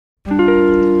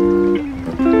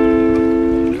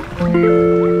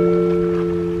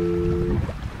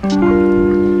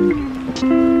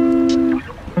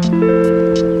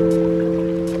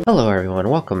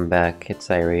Max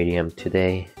Iradium.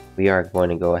 Today we are going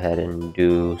to go ahead and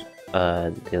do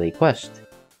a daily quest.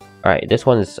 Alright, this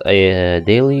one is a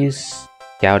daily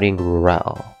scouting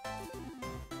route.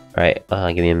 Alright,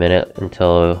 give me a minute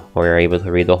until we're able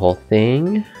to read the whole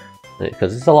thing,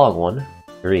 because it's a long one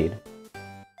to read.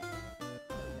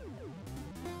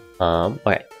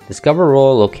 Alright. Discover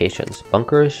rural locations,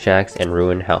 bunkers, shacks, and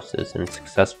ruined houses in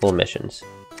successful missions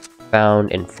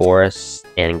found in forests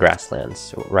and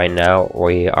grasslands. Right now,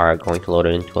 we are going to load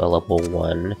it into a level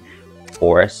 1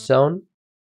 forest zone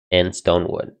and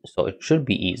stonewood, so it should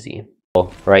be easy.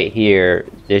 So right here,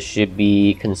 this should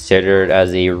be considered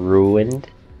as a ruined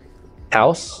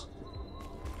house,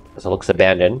 because it looks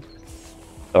abandoned.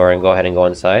 So we're gonna go ahead and go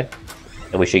inside,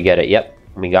 and we should get it. Yep,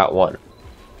 we got one.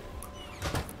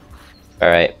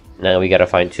 Alright, now we gotta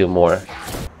find 2 more.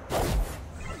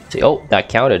 See, oh, that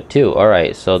counted too.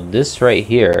 Alright, so this right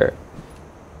here,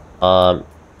 I'm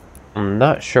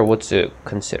not sure what to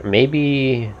consider.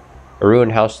 Maybe a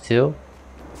ruined house too?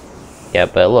 Yeah,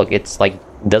 but look, it's like,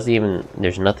 doesn't even,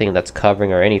 there's nothing that's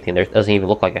covering or anything. There doesn't even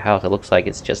look like a house. It looks like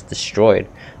it's just destroyed.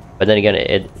 But then again,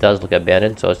 it does look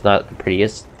abandoned, so it's not the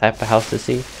prettiest type of house to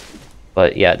see.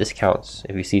 But yeah, this counts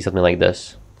if you see something like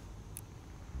this.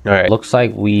 Alright, looks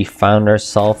like we found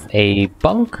ourselves a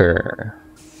bunker.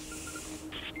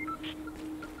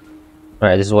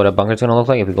 Alright, this is what a bunker's gonna look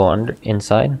like if we go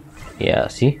inside. Yeah,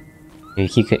 see?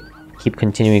 If you keep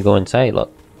continuing to go inside,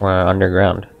 look, we're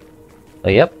underground. So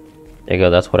yep, there you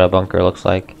go, that's what a bunker looks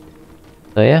like.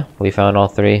 So yeah, we found all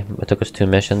 3. It took us 2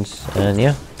 missions, and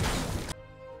yeah.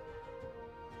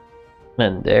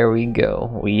 And there we go,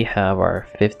 we have our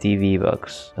 50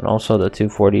 V-Bucks, and also the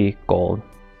 240 gold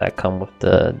that come with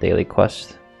the daily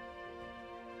quest.